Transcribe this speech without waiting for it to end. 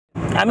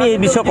আমি এই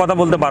বিষয়ে কথা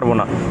বলতে পারবো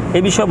না,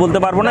 এই বিষয়ে বলতে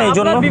পারবো না। এই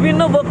জন্য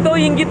বিভিন্ন বক্তব্য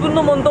ইঙ্গিতপূর্ণ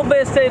মন্তব্য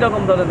এসছে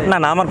এরকম ধরনের।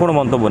 না, আমার কোনো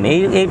মন্তব্য নেই।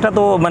 এইটা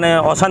তো মানে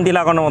অশান্তি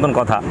লাগানোর মতন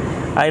কথা,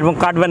 এবং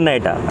কাটবেন না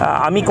এটা।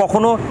 আমি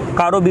কখনো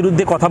কারো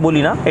বিরুদ্ধে কথা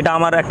বলি না, এটা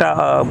আমার একটা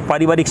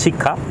পারিবারিক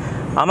শিক্ষা।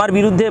 আমার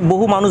বিরুদ্ধে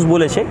বহু মানুষ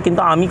বলেছে,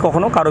 কিন্তু আমি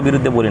কখনো কারো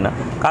বিরুদ্ধে বলি না।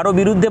 কারো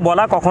বিরুদ্ধে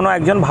বলা কখনো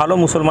একজন ভালো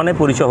মুসলমানের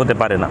পরিচয় হতে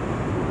পারে না।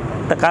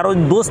 তা কারো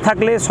দোষ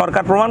থাকলে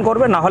সরকার প্রমাণ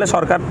করবে, না হলে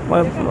সরকার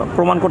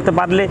প্রমাণ করতে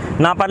পারলে,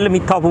 না পারলে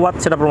মিথ্যা অপবাদ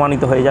সেটা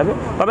প্রমাণিত হয়ে যাবে।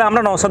 তবে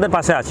আমরা নওশাদের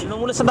পাশে আছি।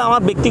 তৃণমূলের সাথে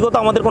আমার ব্যক্তিগত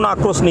আমাদের কোনো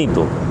আক্রোশ নেই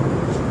তো,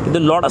 কিন্তু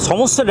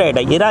সমস্যাটা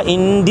এটাই, এরা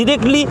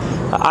ইনডিরেক্টলি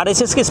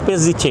আরএসএসকে স্পেস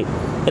দিচ্ছে,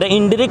 এরা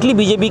ইনডিরেক্টলি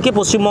বিজেপিকে,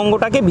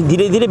 পশ্চিমবঙ্গটাকে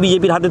ধীরে ধীরে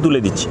বিজেপির হাতে তুলে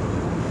দিচ্ছে।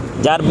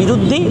 যার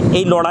বিরুদ্ধে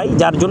এই লড়াই,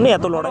 যার জন্য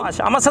এত লড়াই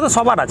আছে, আমার সাথে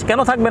সবার আছে, কেন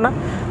থাকবে না?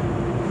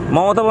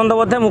 মমতা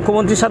বন্দ্যোপাধ্যায়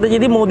মুখ্যমন্ত্রীর সাথে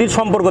যদি মোদির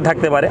সম্পর্ক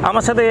থাকতে পারে,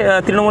 আমার সাথে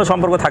তৃণমূলের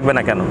সম্পর্ক থাকবে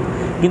না কেন?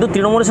 কিন্তু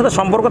তৃণমূলের সাথে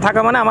সম্পর্ক থাকা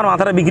মানে আমার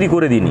মাথাটা বিক্রি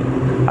করে দিইনি,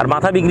 আর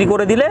মাথা বিক্রি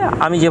করে দিলে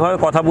আমি যেভাবে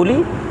কথা বলি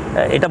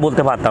এটা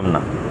বলতে পারতাম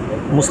না।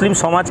 মুসলিম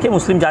সমাজকে,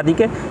 মুসলিম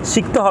জাতিকে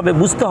শিখতে হবে,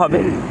 বুঝতে হবে,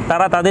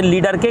 তারা তাদের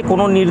লিডারকে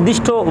কোনো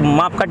নির্দিষ্ট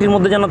মাপকাঠির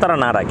মধ্যে যেন তারা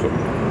না রাখে।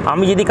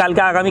 আমি যদি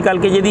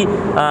আগামীকালকে যদি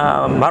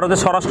ভারতের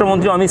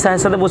স্বরাষ্ট্রমন্ত্রী অমিত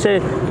শাহের সাথে বসে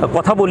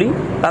কথা বলি,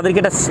 তাদেরকে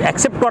এটা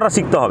অ্যাকসেপ্ট করা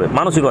শিখতে হবে,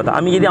 মানসিকতা।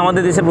 আমি যদি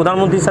আমাদের দেশের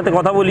প্রধানমন্ত্রীর সাথে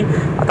কথা বলি,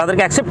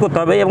 তাদেরকে অ্যাকসেপ্ট করতে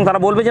হবে, এবং তারা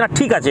বলবে যে না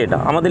ঠিক আছে, এটা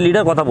আমাদের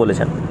লিডার কথা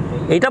বলেছেন।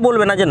 এটা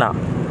বলবে না যে না,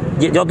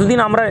 যে যতদিন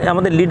আমরা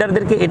আমাদের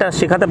লিডারদেরকে এটা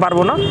শেখাতে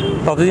পারবো না,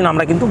 ততদিন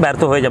আমরা কিন্তু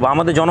ব্যর্থ হয়ে যাব।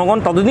 আমাদের জনগণ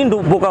ততদিন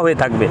বোকা হয়ে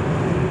থাকবে।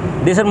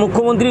 দেশের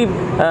মুখ্যমন্ত্রী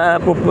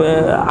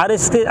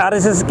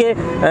আরএসএসকে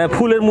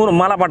ফুলের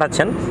মালা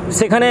পাঠাচ্ছেন,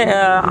 সেখানে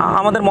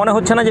আমাদের মনে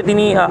হচ্ছে না যে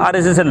তিনি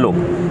আরএসএসের লোক,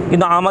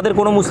 কিন্তু আমাদের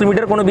কোনো মুসলিম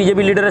লিডার কোনো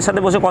বিজেপি লিডারের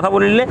সাথে বসে কথা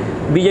বললে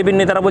বিজেপির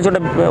নেতারা বলছে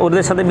ওটা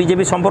ওদের সাথে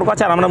বিজেপির সম্পর্ক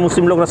আছে, আর আমরা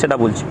মুসলিম লোকরা সেটা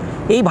বলছি।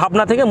 এই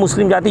ভাবনা থেকে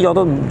মুসলিম জাতি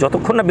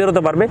যতক্ষণ না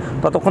বেরোতে পারবে,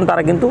 ততক্ষণ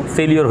তারা কিন্তু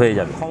ফেলিওর হয়ে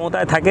যাবে।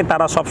 ক্ষমতায় থাকে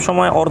তারা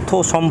সবসময় অর্থ,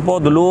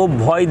 সম্পদ, লোভ,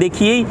 ভয়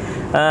দেখিয়েই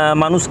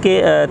মানুষকে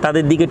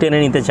তাদের দিকে টেনে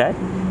নিতে চায়।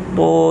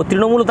 তো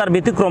তৃণমূল তার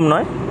ব্যতিক্রম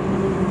নয়,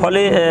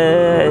 ফলে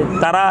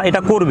তারা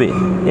এটা করবে,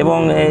 এবং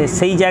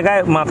সেই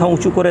জায়গায় মাথা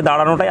উঁচু করে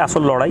দাঁড়ানোটাই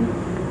আসল লড়াই।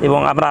 এবং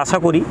আমরা আশা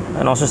করি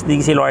নওশাদ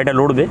সিদ্দিকী সেই লড়াইটা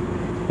লড়বে,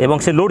 এবং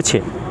সে লড়ছে,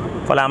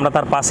 ফলে আমরা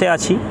তার পাশে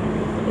আছি।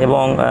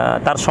 এবং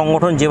তার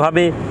সংগঠন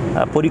যেভাবে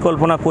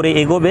পরিকল্পনা করে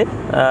এগোবে,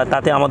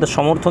 তাতে আমাদের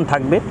সমর্থন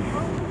থাকবে।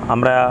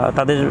 আমরা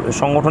তাদের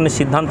সংগঠনের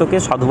সিদ্ধান্তকে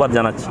সাধুবাদ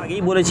জানাচ্ছি।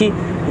 আগেই বলেছি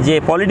যে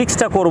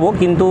পলিটিক্সটা করব,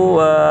 কিন্তু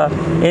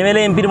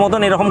এমএলএ এমপির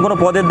মতন এরকম কোনো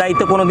পদের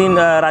দায়িত্বে কোনো দিন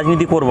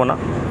রাজনীতি করব না।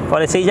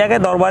 ফলে সেই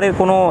জায়গায় দরবারের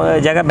কোনো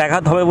জায়গায়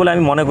ব্যাঘাত হবে বলে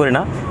আমি মনে করি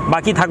না।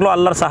 বাকি থাকলো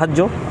আল্লাহর সাহায্য,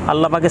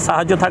 আল্লাহ পাকের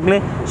সাহায্য থাকলে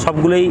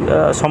সবগুলোই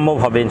সম্ভব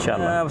হবে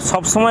ইনশাআল্লাহ।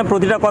 সবসময়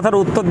প্রতিটা কথার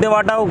উত্তর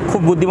দেওয়াটাও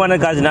খুব বুদ্ধিমানের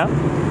কাজ না।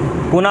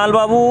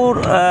 কুণালবাবুর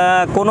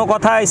কোনো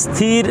কথা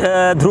স্থির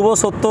ধ্রুব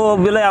সত্য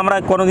বলে আমরা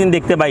কোনো দিন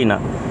দেখতে পাই না।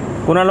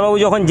 কুণালবাবু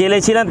যখন জেলে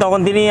ছিলেন, তখন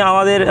তিনি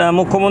আমাদের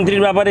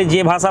মুখ্যমন্ত্রীর ব্যাপারে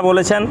যে ভাষা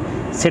বলেছেন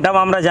সেটাও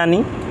আমরা জানি।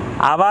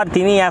 আবার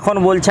তিনি এখন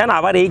বলছেন,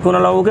 আবার এই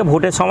কুণালবাবুকে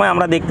ভোটের সময়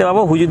আমরা দেখতে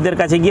পাবো হুজুরদের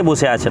কাছে গিয়ে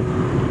বসে আছেন।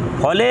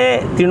 ফলে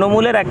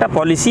তৃণমূলের একটা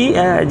পলিসি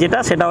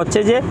সেটা হচ্ছে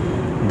যে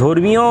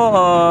ধর্মীয়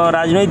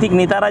রাজনৈতিক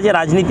নেতারা যে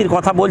রাজনীতির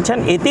কথা বলছেন,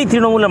 এতেই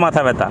তৃণমূলের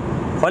মাথা ব্যথা।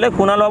 ফলে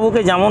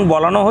কুণালবাবুকে যেমন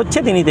বলানো হচ্ছে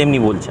তিনি তেমনি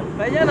বলছেন।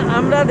 ভাইজান,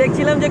 আমরা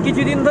দেখছিলাম যে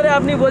কিছুদিন ধরে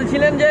আপনি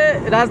বলছিলেন যে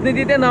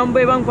রাজনীতিতে নামবে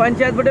এবং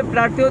পঞ্চায়েত ভোটে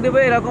প্রার্থীও দেবে,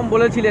 এরকম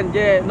বলেছিলেন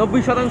যে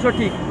 90%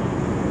 ঠিক।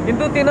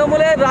 কিন্তু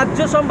তৃণমূলের রাজ্য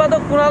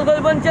সম্পাদক কুণাল ঘোষ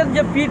বলছেন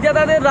যে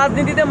পীরজাদাদের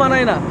রাজনীতিতে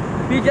মানায় না,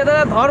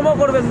 পীরজাদারা ধর্ম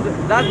করবেন,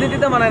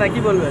 রাজনীতিতে মানায় না,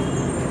 কি বলবেন?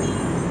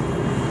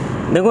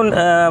 দেখুন,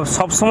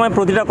 সবসময়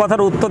প্রতিটা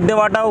কথার উত্তর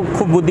দেওয়াটাও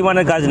খুব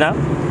বুদ্ধিমানের কাজ না।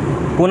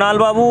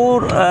 কুণালবাবুর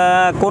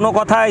কোনো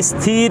কথা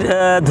স্থির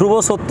ধ্রুব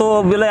সত্য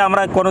বলে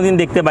আমরা কোনো দিন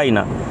দেখতে পাই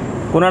না।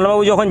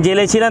 কুণালবাবু যখন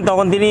জেলে ছিলেন,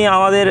 তখন তিনি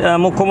আমাদের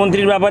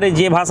মুখ্যমন্ত্রীর ব্যাপারে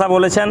যে ভাষা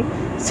বলেছেন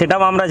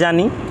সেটাও আমরা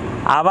জানি।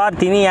 আবার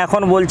তিনি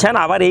এখন বলছেন,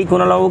 আবার এই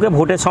কুণালবাবুকে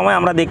ভোটের সময়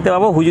আমরা দেখতে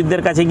পাবো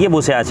হুজুরদের কাছে গিয়ে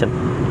বসে আছেন।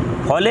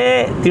 ফলে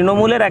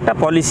তৃণমূলের একটা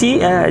পলিসি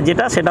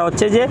সেটা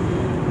হচ্ছে যে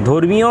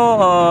ধর্মীয়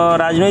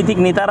রাজনৈতিক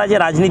নেতারা যে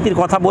রাজনীতির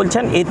কথা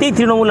বলছেন, এতেই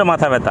তৃণমূলের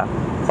মাথা ব্যথা।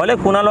 ফলে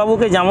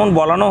কুণালবাবুকে যেমন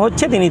বলানো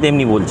হচ্ছে তিনি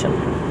তেমনি বলছেন।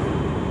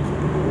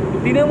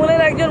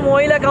 তৃণমূলের একজন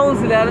মহিলা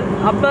কাউন্সিলর,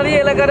 আপনারই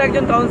এলাকার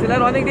একজন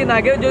কাউন্সিলর, অনেকদিন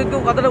আগেও যেহেতু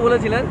কথাটা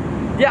বলেছিলেন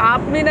যে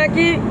আপনি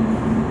নাকি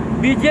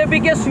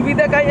বিজেপিকে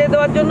সুবিধা খাইয়ে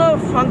দেওয়ার জন্য,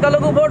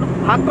 সংখ্যালঘু ভোট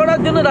ভাগ করার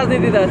জন্য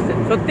রাজনীতিতে আসছেন,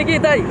 সত্যি কি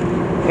তাই?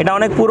 এটা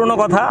অনেক পুরনো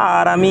কথা,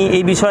 আর আমি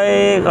এই বিষয়ে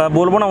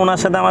বলবো না। ওনার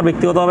সাথে আমার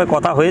ব্যক্তিগতভাবে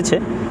কথা হয়েছে,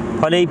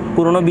 ফলে এই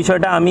পুরনো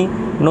বিষয়টা আমি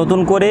নতুন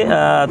করে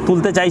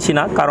তুলতে চাইছি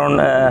না। কারণ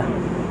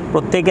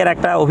প্রত্যেকের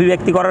একটা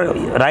অভিব্যক্তি করার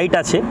রাইট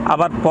আছে।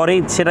 আবার পরে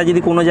সেটা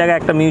যদি কোনো জায়গায়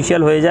একটা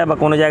মিউচুয়াল হয়ে যায় বা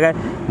কোনো জায়গায়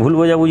ভুল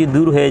বোঝাবুঝি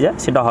দূর হয়ে যায়,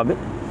 সেটা হবে,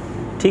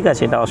 ঠিক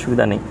আছে, এটা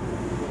অসুবিধা নেই।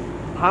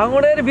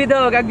 ভাঙড়ের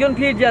বিধায়ক একজন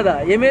পীরজাদা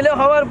এমএলএ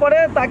হওয়ার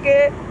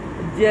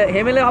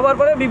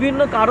পরে বিভিন্ন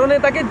কারণে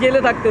তাকে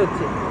জেলে থাকতে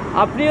হচ্ছে।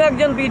 আপনিও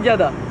একজন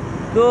পীরজাদা,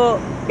 তো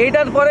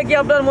এইটার পরে কি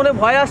আপনার মনে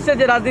ভয় আসছে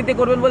যে রাজনীতি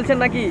করবেন বলছেন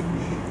নাকি?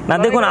 না,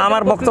 দেখুন,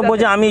 আমার বক্তব্য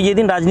যে আমি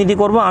যেদিন রাজনীতি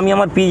করব, আমি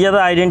আমার পীরজাদা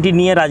আইডেন্টিটি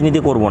নিয়ে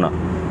রাজনীতি করব না।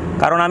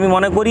 কারণ আমি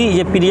মনে করি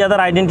যে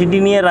পীরজাদার আইডেন্টিটি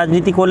নিয়ে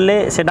রাজনীতি করলে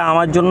সেটা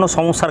আমার জন্য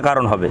সমস্যার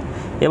কারণ হবে,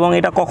 এবং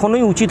এটা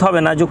কখনোই উচিত হবে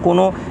না যে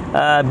কোনো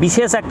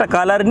বিশেষ একটা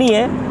কালার নিয়ে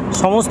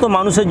সমস্ত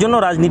মানুষের জন্য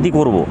রাজনীতি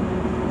করব।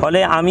 ফলে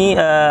আমি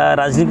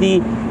রাজনীতি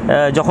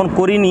যখন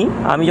করিনি,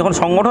 আমি যখন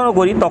সংগঠনও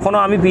করি, তখনও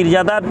আমি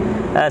পীরজাদার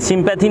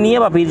সিম্প্যাথি নিয়ে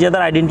বা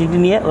পীরজাদার আইডেন্টিটি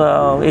নিয়ে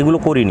এগুলো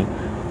করিনি।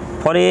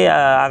 ফলে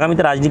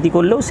আগামীতে রাজনীতি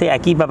করলেও সে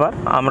একই ব্যাপার।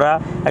 আমরা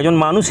একজন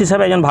মানুষ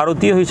হিসাবে, একজন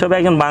ভারতীয় হিসাবে,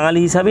 একজন বাঙালি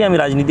হিসাবেই আমি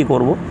রাজনীতি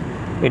করব,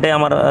 এটাই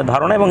আমার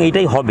ধারণা এবং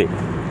এটাই হবে।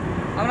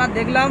 আমরা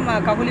দেখলাম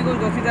কাকুলিগঞ্জ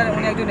দস্তিদার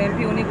উনি একজন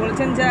এমপি, উনি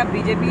বলেছেন যে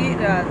বিজেপি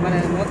মানে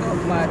মতো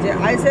যে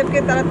আইএসএফকে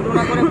তারা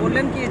তুলনা করে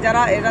বললেন কি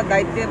যারা এরা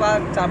দায়িত্বে বা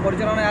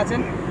পরিচালনায় আছেন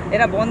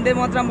এরা বন্দে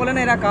মাতরম বলেন,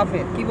 এরা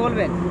কাফের, কি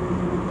বলবেন?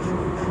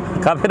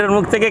 কাফেরের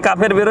মুখ থেকে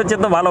কাফের বেরোচ্ছে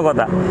তো ভালো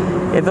কথা,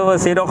 এ তো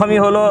সেরকমই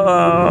হলো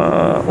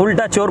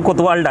উল্টা চোর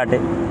কোতোয়াল ডাটে।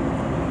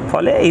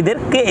 ফলে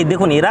এদেরকে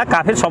দেখুন, এরা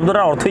কাফের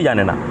শব্দটার অর্থই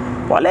জানে না,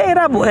 ফলে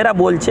এরা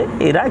বলছে,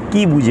 এরা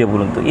কি বুঝে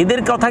বলুন তো?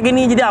 এদের কথাকে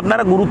নিয়ে যদি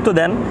আপনারা গুরুত্ব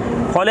দেন,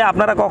 ফলে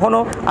আপনারা কখনো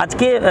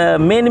আজকে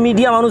মেন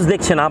মিডিয়া মানুষ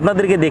দেখছে না,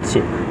 আপনাদেরকে দেখছে।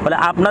 ফলে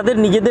আপনাদের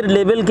নিজেদের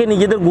লেভেলকে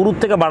নিজেদের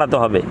গুরুত্বকে বাড়াতে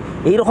হবে।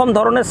 এই রকম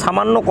ধরনের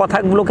সামান্য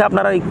কথাগুলোকে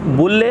আপনারা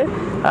বললে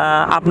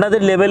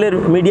আপনাদের লেভেলের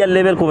মিডিয়ার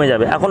লেভেল কমে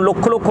যাবে। এখন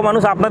লক্ষ লক্ষ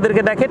মানুষ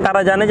আপনাদেরকে দেখে,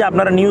 তারা জানে যে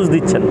আপনারা নিউজ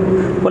দিচ্ছেন।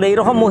 ফলে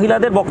এইরকম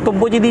মহিলাদের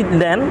বক্তব্য যদি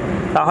দেন,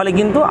 তাহলে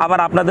কিন্তু আবার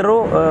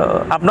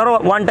আপনারাও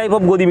ওয়ান টাইপ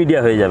অফ গদি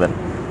মিডিয়া হয়ে যাবেন।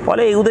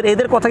 ফলে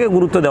এদের কথাকে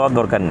গুরুত্ব দেওয়ার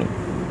দরকার নেই।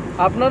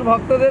 আপনার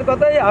ভক্তদের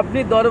কথাই আপনি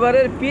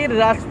দরবারের পীর,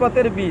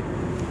 রাজপথের বীর।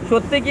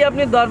 সত্যি কি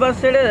আপনি দরবার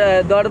ছেড়ে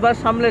দরবার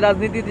সামলে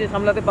রাজনীতি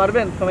সামলাতে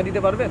পারবেন, সময় দিতে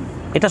পারবেন?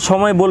 এটা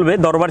সময় বলবে।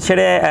 দরবার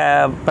ছেড়ে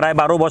প্রায়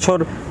 12 বছর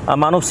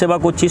মানব সেবা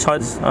করছি,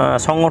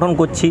 সংগঠন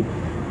করছি।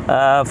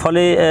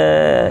 ফলে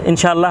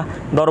ইনশাআল্লাহ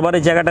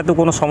দরবারের জায়গাটাতে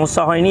কোনো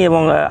সমস্যা হয়নি,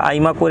 এবং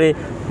আইমা করে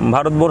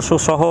ভারতবর্ষ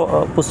সহ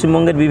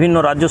পশ্চিমবঙ্গের বিভিন্ন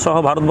রাজ্য সহ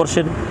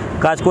ভারতবর্ষের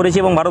কাজ করেছি,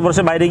 এবং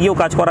ভারতবর্ষের বাইরে গিয়েও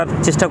কাজ করার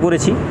চেষ্টা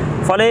করেছি।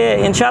 ফলে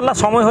ইনশাআল্লাহ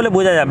সময় হলে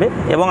বোঝা যাবে।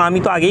 এবং আমি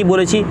তো আগেই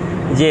বলেছি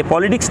যে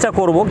পলিটিক্সটা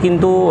করব,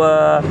 কিন্তু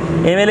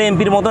এমএলএ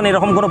এমপির মতন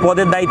এরকম কোনো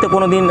পদের দায়িত্বে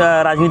কোনো দিন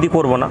রাজনীতি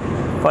করব না।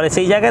 ফলে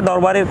সেই জায়গায়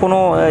দরবারের কোনো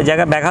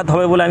জায়গায় ব্যাঘাত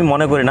হবে বলে আমি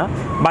মনে করি না।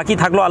 বাকি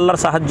থাকলো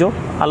আল্লাহর সাহায্য,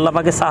 আল্লাহ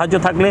পাকের সাহায্য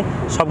থাকলে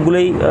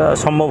সবগুলোই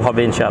সম্ভব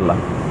হবে ইনশাআল্লাহ।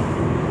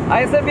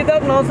 আইএসএফ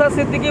বিধায়ক নওশাদ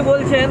সিদ্দিকী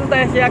বলছেন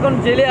তাই সে এখন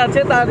জেলে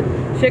আছে, তার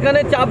সেখানে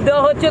চাপ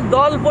দেওয়া হচ্ছে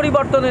দল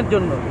পরিবর্তনের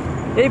জন্য।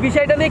 এই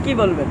বিষয়টা নিয়ে কি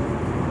বলবেন?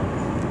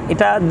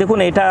 এটা দেখুন,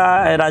 এটা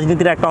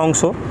রাজনীতির একটা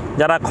অংশ।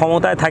 যারা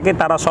ক্ষমতায় থাকে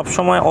তারা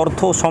সবসময় অর্থ,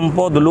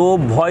 সম্পদ, লোভ,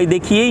 ভয়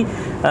দেখিয়েই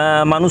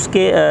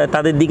মানুষকে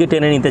তাদের দিকে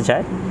টেনে নিতে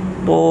চায়।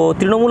 তো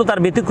তৃণমূল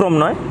তার ব্যতিক্রম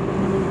নয়।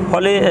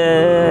 ফলে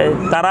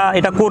তারা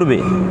এটা করবে,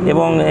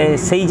 এবং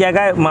সেই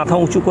জায়গায় মাথা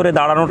উঁচু করে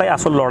দাঁড়ানোটাই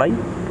আসল লড়াই।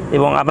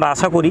 এবং আমরা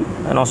আশা করি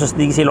নওশাদ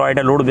সিদ্দিকী সেই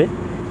লড়াইটা লড়বে,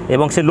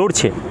 এবং সে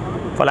লড়ছে।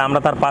 ফলে আমরা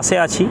তার পাশে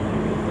আছি,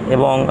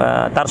 এবং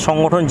তার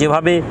সংগঠন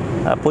যেভাবে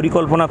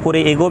পরিকল্পনা করে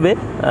এগোবে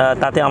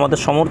তাতে আমাদের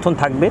সমর্থন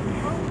থাকবে।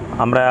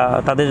 আমরা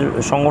তাদের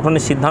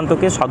সংগঠনের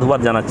সিদ্ধান্তকে সাধুবাদ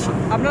জানাচ্ছি।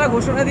 আপনারা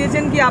ঘোষণা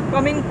দিয়েছেন কি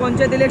আপকামিং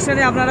পঞ্চায়েত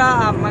ইলেকশনে আপনারা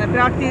মানে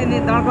প্রার্থী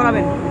দাঁড়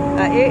করাবেন,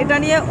 এটা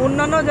নিয়ে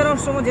অন্যান্য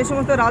যে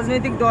সমস্ত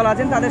রাজনৈতিক দল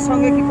আছেন তাদের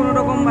সঙ্গে কি কোনো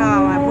রকম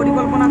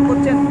পরিকল্পনা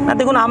করছেন? না,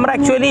 দেখুন, আমরা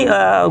অ্যাকচুয়ালি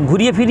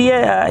ঘুরিয়ে ফিরিয়ে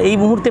এই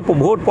মুহূর্তে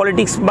ভোট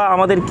পলিটিক্স বা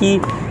আমাদের কি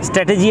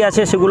স্ট্র্যাটেজি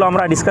আছে সেগুলো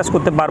আমরা ডিসকাস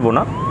করতে পারবো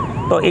না।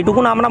 তো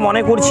এটুকুন আমরা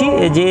মনে করছি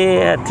যে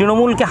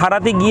তৃণমূলকে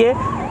হারাতে গিয়ে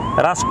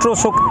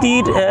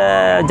রাষ্ট্রশক্তির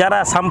যারা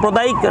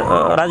সাম্প্রদায়িক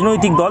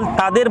রাজনৈতিক দল,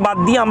 তাদের বাদ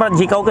দিয়ে আমরা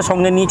যে কাউকে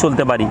সঙ্গে নিয়ে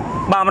চলতে পারি,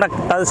 বা আমরা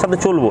তাদের সাথে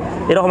চলবো,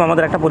 এরকম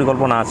আমাদের একটা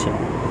পরিকল্পনা আছে।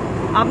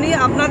 আপনি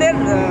আপনাদের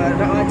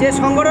যে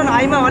সংগঠন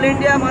আইমা, অল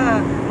ইন্ডিয়া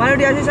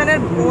মাইনরিটি অ্যাসোসিয়েশনের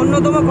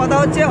অন্যতম কথা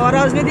হচ্ছে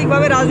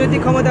অরাজনৈতিকভাবে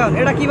রাজনৈতিক ক্ষমতায়ন,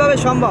 এটা কিভাবে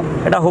সম্ভব?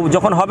 এটা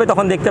যখন হবে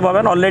তখন দেখতে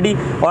পাবেন। অলরেডি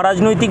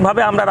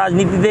অরাজনৈতিকভাবে আমরা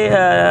রাজনীতিতে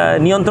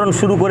নিয়ন্ত্রণ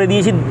শুরু করে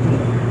দিয়েছি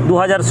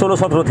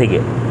 2016-17 থেকে।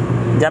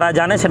 যারা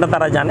জানে সেটা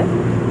তারা জানে।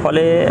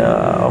 ফলে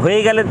হয়ে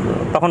গেলে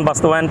তখন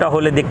বাস্তবায়নটা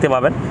হলে দেখতে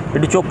পাবেন।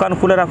 একটু চোখ কান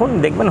খুলে রাখুন,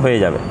 দেখবেন হয়ে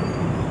যাবে।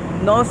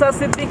 নওশাদ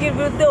সিদ্দিকীর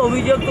বিরুদ্ধে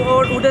অভিযোগ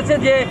উঠেছে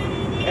যে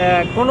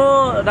কোনো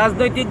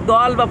রাজনৈতিক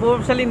দল বা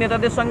প্রভাবশালী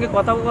নেতাদের সঙ্গে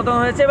কথোপকথন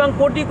হয়েছে এবং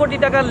কোটি কোটি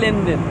টাকার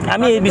লেনদেন।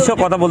 আমি এই বিষয়ে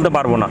কথা বলতে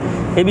পারবো না,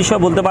 এই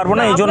বিষয়ে বলতে পারবো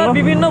না। এই জন্য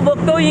বিভিন্ন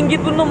বক্তব্য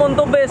ইঙ্গিতপূর্ণ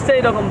মন্তব্য এসছে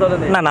এরকম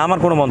ধরনের। না, আমার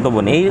কোনো মন্তব্য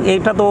নেই।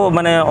 এইটা তো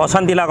মানে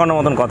অশান্তি লাগানোর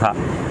মতন কথা,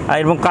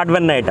 এবং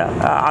কাটবেন না এটা।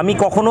 আমি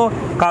কখনো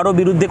কারো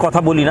বিরুদ্ধে কথা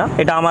বলি না,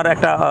 এটা আমার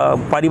একটা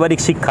পারিবারিক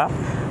শিক্ষা।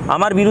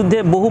 আমার বিরুদ্ধে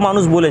বহু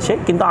মানুষ বলেছে,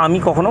 কিন্তু আমি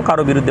কখনো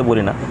কারো বিরুদ্ধে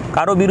বলি না।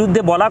 কারো বিরুদ্ধে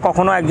বলা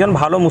কখনো একজন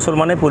ভালো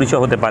মুসলমানের পরিচয়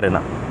হতে পারে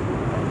না।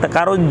 তা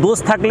কারো দোষ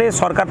থাকলে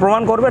সরকার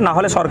প্রমাণ করবে, না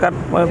হলে সরকার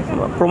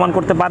প্রমাণ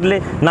করতে পারলে,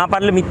 না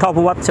পারলে মিথ্যা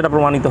অপবাদ সেটা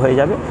প্রমাণিত হয়ে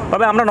যাবে।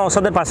 তবে আমরা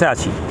নওশাদের পাশে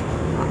আছি।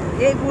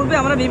 এই পূর্বে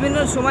আমরা বিভিন্ন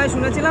সময়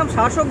শুনেছিলাম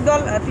শাসক দল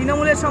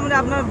তৃণমূলের সামনে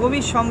আপনার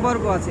গভীর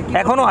সম্পর্ক আছে,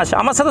 এখনও আছে।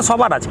 আমার সাথে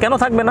সবার আছে, কেন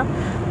থাকবে না?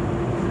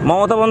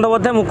 মমতা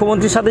বন্দ্যোপাধ্যায়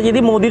মুখ্যমন্ত্রীর সাথে যদি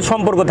মোদির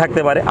সম্পর্ক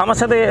থাকতে পারে, আমার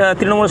সাথে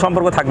তৃণমূলের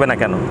সম্পর্ক থাকবে না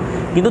কেন?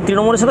 কিন্তু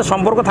তৃণমূলের সাথে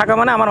সম্পর্ক থাকা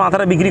মানে আমার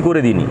মাথাটা বিক্রি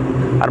করে দিইনি।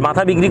 আর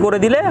মাথা বিক্রি করে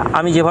দিলে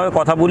আমি যেভাবে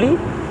কথা বলি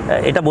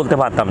এটা বলতে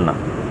পারতাম না।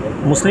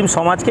 মুসলিম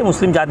সমাজকে,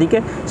 মুসলিম জাতিকে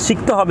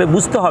শিখতে হবে,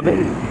 বুঝতে হবে,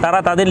 তারা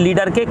তাদের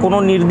লিডারকে কোনো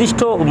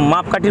নির্দিষ্ট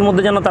মাপকাঠির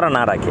মধ্যে যেন তারা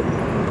না রাখে।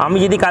 আমি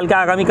যদি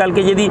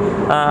আগামীকালকে যদি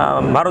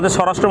ভারতের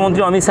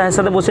স্বরাষ্ট্রমন্ত্রী অমিত শাহের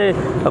সাথে বসে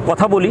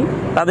কথা বলি,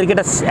 তাদেরকে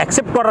এটা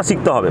অ্যাকসেপ্ট করা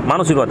শিখতে হবে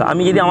মানসিকতা।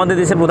 আমি যদি আমাদের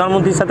দেশের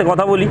প্রধানমন্ত্রীর সাথে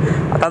কথা বলি,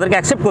 তাদেরকে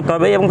অ্যাকসেপ্ট করতে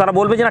হবে এবং তারা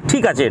বলবে যে না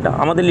ঠিক আছে, এটা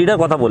আমাদের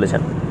লিডার কথা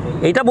বলেছেন।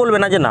 এইটা বলবে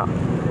না যে না,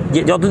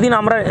 যে যতদিন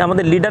আমরা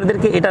আমাদের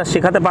লিডারদেরকে এটা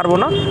শেখাতে পারবো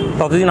না,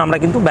 ততদিন আমরা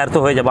কিন্তু ব্যর্থ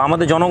হয়ে যাব।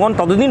 আমাদের জনগণ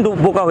ততদিন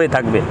বোকা হয়ে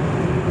থাকবে।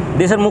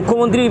 দেশের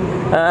মুখ্যমন্ত্রী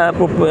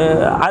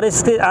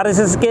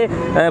আরএসএসকে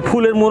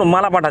ফুলের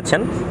মালা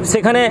পাঠাচ্ছেন,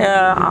 সেখানে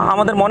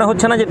আমাদের মনে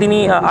হচ্ছে না যে তিনি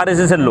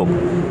আরএসএসের লোক।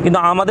 কিন্তু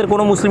আমাদের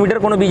কোনো মুসলিম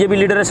লিডার কোনো বিজেপি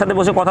লিডারের সাথে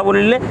বসে কথা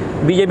বললে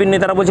বিজেপির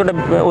নেতারা বলছে ওটা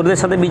ওদের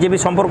সাথে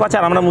বিজেপির সম্পর্ক আছে,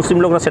 আর আমরা মুসলিম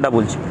লোকরা সেটা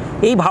বলছি।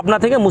 এই ভাবনা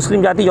থেকে মুসলিম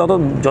জাতি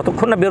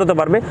যতক্ষণ না বেরোতে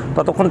পারবে,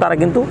 ততক্ষণ তারা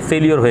কিন্তু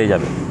ফেলিওর হয়ে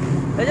যাবে।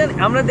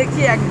 আমরা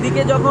দেখছি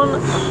একদিকে যখন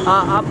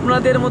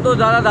আপনাদের মতো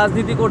যারা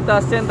রাজনীতি করতে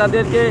আসছেন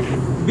তাদেরকে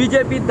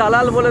বিজেপির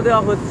দালাল বলে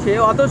দেওয়া হচ্ছে,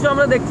 অথচ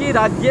আমরা দেখছি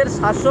রাজ্যের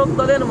শাসক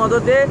দলের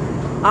মদতে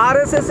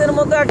আরএসএসের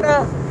মতো একটা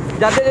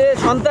যাদের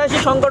সন্ত্রাসী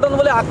সংগঠন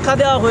বলে আখ্যা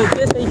দেওয়া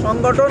হয়েছে, সেই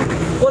সংগঠন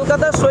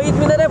কলকাতার শহীদ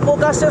মিনারে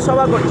প্রকাশ্যে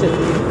সভা করছে,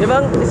 এবং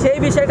সেই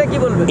বিষয়টা কি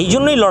বলবেন? এই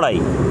জন্যই লড়াই।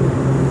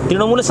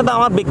 তৃণমূলের সাথে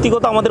আমার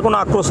ব্যক্তিগত আমাদের কোনো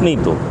আক্রোশ নেই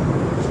তো,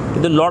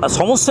 কিন্তু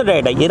সমস্যাটা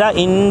এটাই, এরা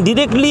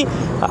ইনডিরেক্টলি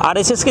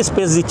আরএসএসকে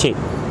স্পেস দিচ্ছে,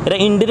 এরা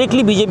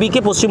ইনডিরেক্টলি বিজেপিকে,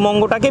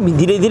 পশ্চিমবঙ্গটাকে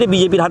ধীরে ধীরে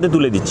বিজেপির হাতে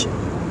তুলে দিচ্ছে,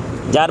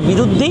 যার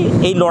বিরুদ্ধেই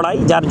এই লড়াই,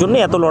 যার জন্য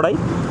এত লড়াই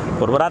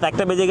করবো। রাত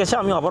 1টা বেজে গেছে,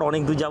 আমি আবার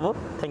অনেক দূর যাবো।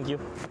 Thank you.